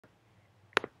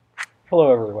Hello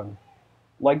everyone.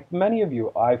 Like many of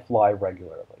you, I fly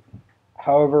regularly.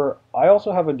 However, I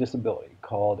also have a disability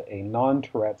called a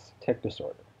non-Tourette's tic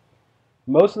disorder.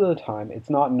 Most of the time, it's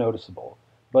not noticeable,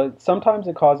 but sometimes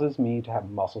it causes me to have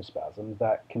muscle spasms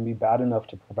that can be bad enough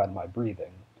to prevent my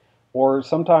breathing, or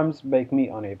sometimes make me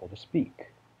unable to speak.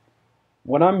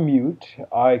 When I'm mute,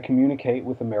 I communicate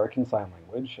with American Sign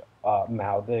Language,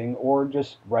 mouthing, or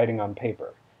just writing on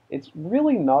paper. It's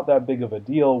really not that big of a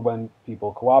deal when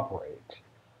people cooperate.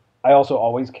 I also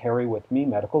always carry with me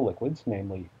medical liquids,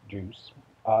 namely juice,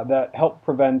 that help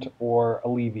prevent or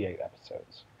alleviate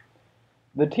episodes.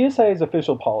 The TSA's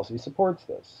official policy supports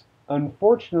this.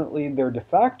 Unfortunately, their de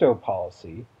facto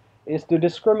policy is to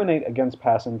discriminate against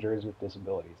passengers with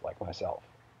disabilities like myself.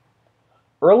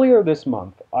 Earlier this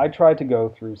month, I tried to go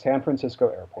through San Francisco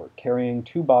Airport carrying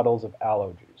 2 bottles of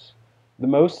aloe juice. The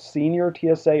most senior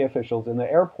TSA officials in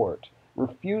the airport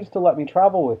refused to let me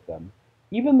travel with them,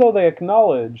 even though they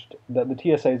acknowledged that the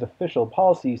TSA's official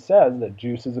policy says that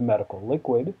juice is a medical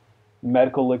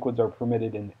liquids are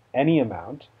permitted in any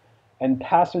amount, and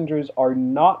passengers are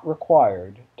not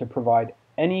required to provide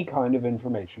any kind of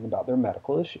information about their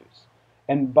medical issues.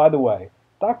 And by the way,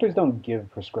 doctors don't give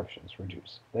prescriptions for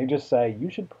juice. They just say you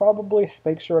should probably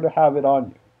make sure to have it on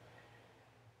you.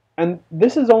 And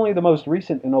this is only the most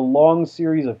recent in a long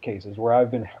series of cases where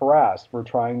I've been harassed for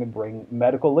trying to bring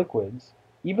medical liquids,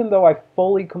 even though I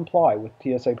fully comply with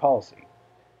TSA policy.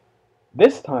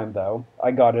 This time, though,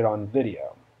 I got it on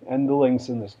video, and the link's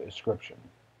in this description.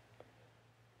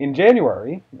 In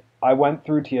January, I went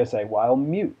through TSA while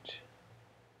mute.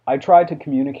 I tried to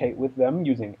communicate with them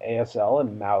using ASL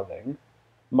and mouthing.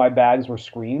 My bags were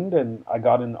screened, and I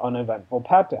got an uneventful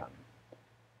pat-down.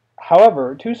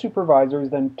 However, 2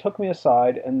 supervisors then took me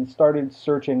aside and started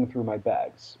searching through my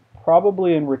bags,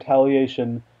 probably in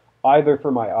retaliation either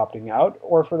for my opting out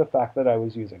or for the fact that I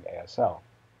was using ASL.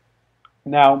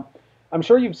 Now, I'm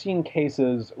sure you've seen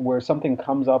cases where something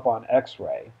comes up on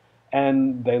X-ray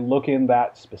and they look in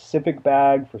that specific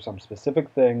bag for some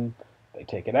specific thing, they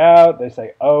take it out, they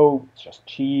say, oh, it's just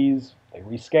cheese, they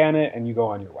rescan it, and you go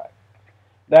on your way.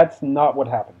 That's not what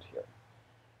happened here.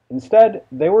 Instead,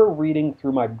 they were reading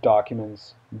through my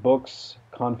documents, books,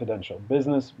 confidential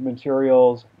business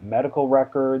materials, medical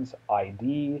records,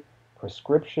 ID,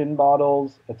 prescription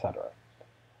bottles, etc.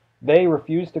 They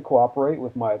refused to cooperate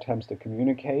with my attempts to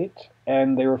communicate,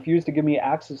 and they refused to give me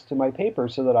access to my paper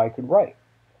so that I could write.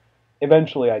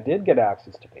 Eventually, I did get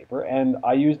access to paper, and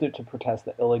I used it to protest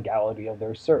the illegality of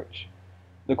their search.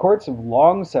 The courts have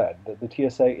long said that the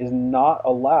TSA is not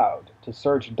allowed to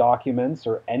search documents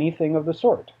or anything of the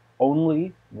sort,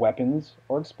 only weapons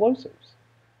or explosives.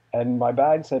 And my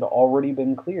bags had already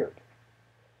been cleared.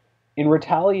 In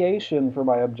retaliation for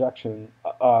my objection,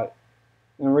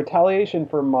 in retaliation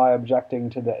for my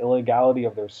objecting to the illegality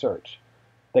of their search,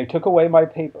 they took away my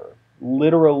paper,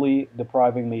 literally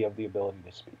depriving me of the ability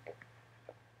to speak.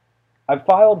 I've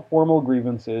filed formal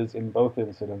grievances in both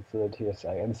incidents to the TSA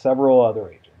and several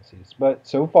other agencies, but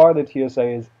so far the TSA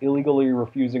is illegally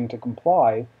refusing to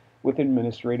comply with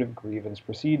administrative grievance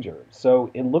procedure, so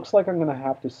it looks like I'm going to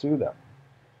have to sue them.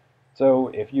 So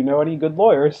if you know any good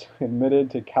lawyers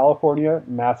admitted to California,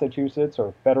 Massachusetts,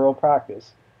 or federal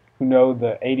practice who know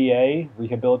the ADA,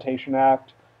 Rehabilitation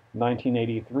Act,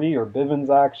 1983, or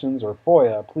Bivens actions, or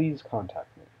FOIA, please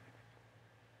contact me.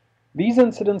 These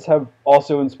incidents have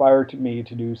also inspired me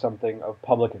to do something of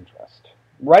public interest.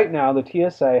 Right now, the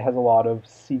TSA has a lot of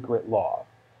secret law.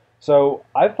 So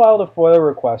I filed a FOIA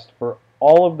request for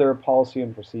all of their policy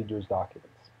and procedures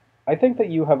documents. I think that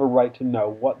you have a right to know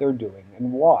what they're doing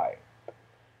and why.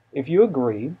 If you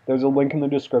agree, there's a link in the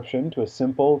description to a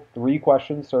simple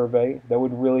 3-question survey that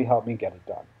would really help me get it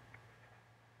done.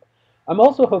 I'm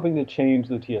also hoping to change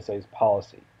the TSA's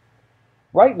policy.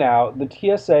 Right now, the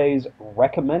TSA's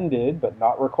recommended but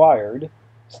not required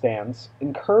stance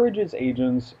encourages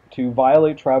agents to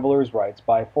violate travelers' rights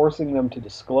by forcing them to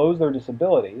disclose their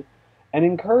disability and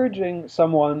encouraging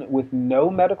someone with no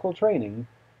medical training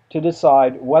to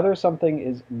decide whether something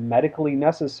is medically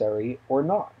necessary or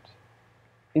not.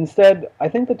 Instead, I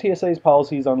think the TSA's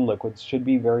policies on liquids should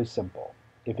be very simple.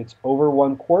 If it's over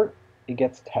 1 quart, it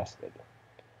gets tested.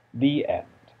 The end.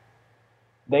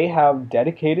 They have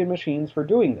dedicated machines for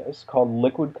doing this called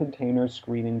liquid container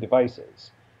screening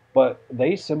devices, but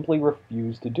they simply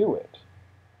refuse to do it.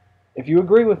 If you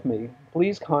agree with me,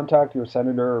 please contact your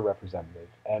senator or representative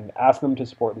and ask them to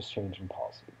support this change in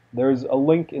policy. There's a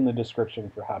link in the description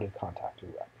for how to contact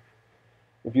your rep.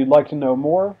 If you'd like to know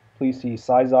more, please see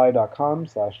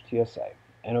sci.com/TSA.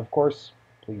 And of course,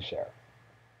 please share.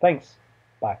 Thanks.